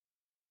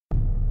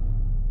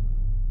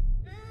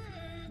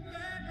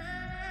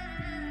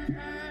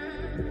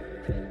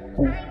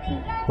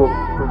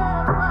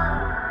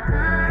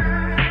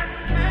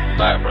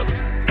Bye, brother.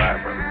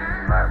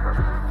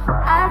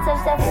 I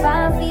touched that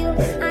 5 for you.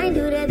 I ain't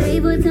do that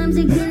 3-4 times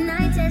again.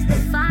 I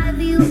testify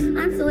for you.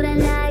 I'm told I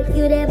like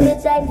you, that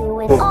bitch I do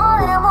it. All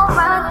them on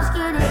rivals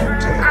get it.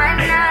 I'm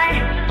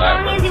not.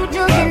 Long as you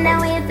joking that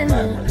way for me.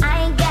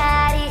 I ain't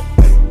got it.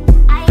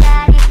 I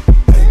got it.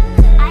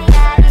 I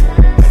got it.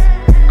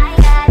 I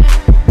got it.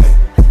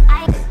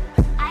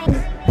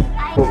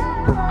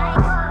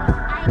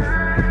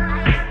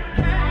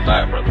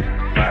 Bye, brother.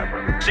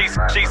 She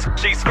screams.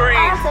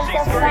 I touched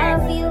that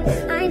 5 for you.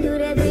 I ain't do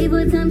that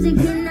 3-4 times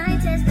again. I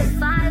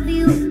testify for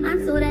you.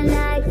 I'm told I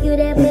like you,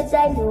 that bitch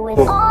I do it.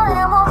 All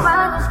them on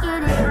rivals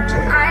get it.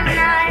 I'm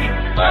not.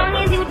 Long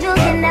as you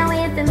joking that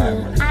way for me.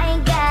 I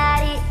ain't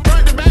got it.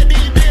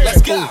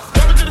 Let's go.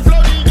 Jump into the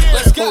floor,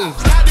 let's go.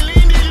 Slide the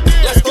lean,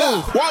 let's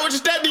go. Why would you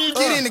step